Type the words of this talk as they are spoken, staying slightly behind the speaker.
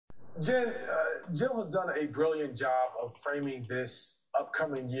Jen, Jill has done a brilliant job of framing this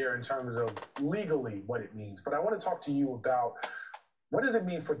upcoming year in terms of legally what it means. But I want to talk to you about what does it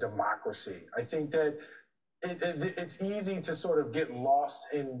mean for democracy? I think that it's easy to sort of get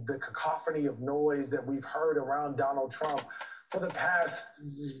lost in the cacophony of noise that we've heard around Donald Trump for the past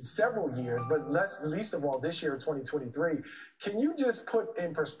several years, but least of all this year, 2023. Can you just put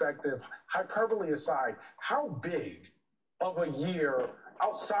in perspective, hyperbole aside, how big of a year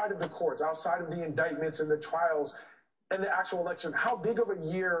outside of the courts, outside of the indictments and the trials and the actual election, how big of a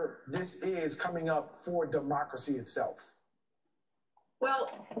year this is coming up for democracy itself?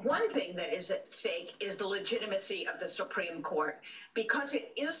 Well, one thing that is at stake is the legitimacy of the Supreme Court, because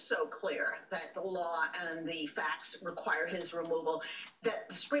it is so clear that the law and the facts require his removal, that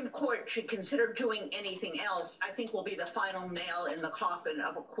the Supreme Court should consider doing anything else, I think will be the final nail in the coffin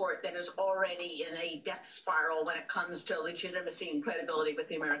of a court that is already in a death spiral when it comes to legitimacy and credibility with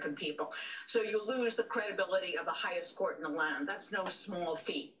the American people. So you lose the credibility of the highest court in the land. That's no small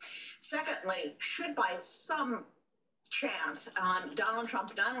feat. Secondly, should by some chance Donald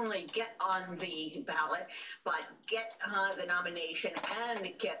Trump not only get on the ballot, but get the nomination and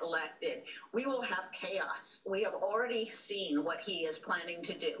get elected, we will have chaos. We have already seen what he is planning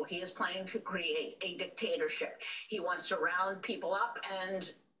to do. He is planning to create a dictatorship. He wants to round people up and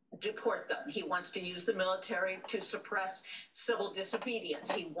deport them. He wants to use the military to suppress civil disobedience.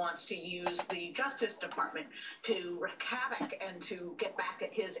 He wants to use the Justice Department to wreak havoc and to get back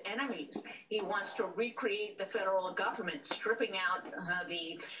at his enemies. He wants to recreate the federal government, stripping out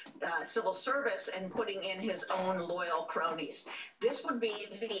the civil service and putting in his own loyal cronies. This would be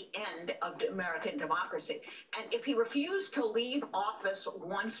the end of American democracy. And if he refused to leave office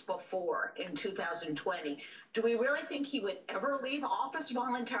once before in 2020, do we really think he would ever leave office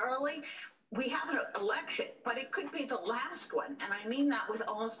voluntarily? We have an election, but it could be the last one, and I mean that with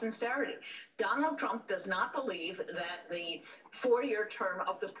all sincerity. Donald Trump does not believe that the four-year term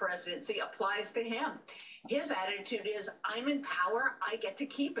of the presidency applies to him. His attitude is, I'm in power, I get to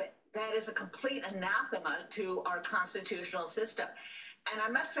keep it. That is a complete anathema to our constitutional system. And I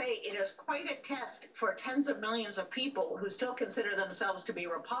must say, it is quite a test for tens of millions of people who still consider themselves to be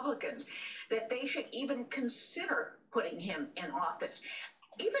Republicans, that they should even consider putting him in office.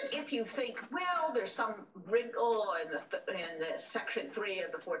 Even if you think, well, there's some wrinkle in the Section 3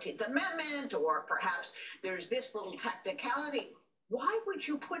 of the 14th Amendment, or perhaps there's this little technicality, why would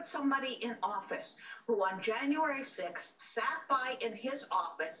you put somebody in office who on January 6th sat by in his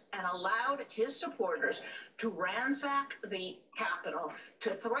office and allowed his supporters to ransack the Capitol, to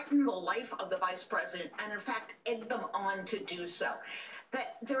threaten the life of the vice president, and in fact, egg them on to do so?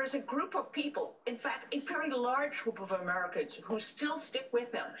 That there is a group of people, in fact, a very large group of Americans who still stick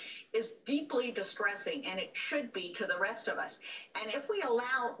with him is deeply distressing, and it should be to the rest of us. And if we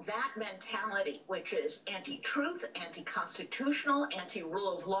allow that mentality, which is anti-truth, anti-constitutional,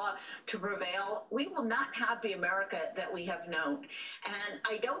 anti-rule of law, to prevail, we will not have the America that we have known. And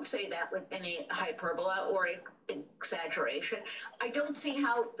I don't say that with any hyperbole or exaggeration. I don't see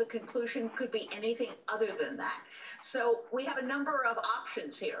how the conclusion could be anything other than that. So we have a number of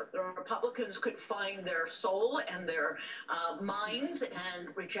options here. The Republicans could find their soul and their minds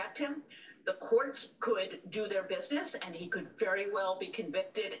and reject him. The courts could do their business, and he could very well be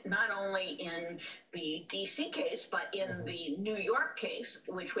convicted not only in the D.C. case, but in the New York case,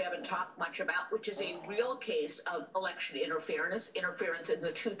 which we haven't talked much about, which is a real case of election interference in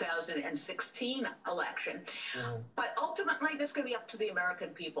the 2016 election. But ultimately, this is going to be up to the American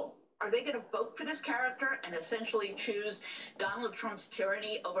people. Are they going to vote for this character and essentially choose Donald Trump's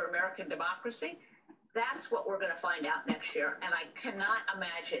tyranny over American democracy? That's what we're going to find out next year, and I cannot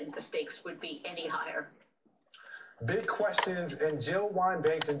imagine the stakes would be any higher. Big questions, and Jill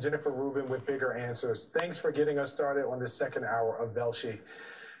Wine-Banks and Jennifer Rubin with bigger answers. Thanks for getting us started on this second hour of Bell Chief.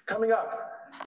 Coming up,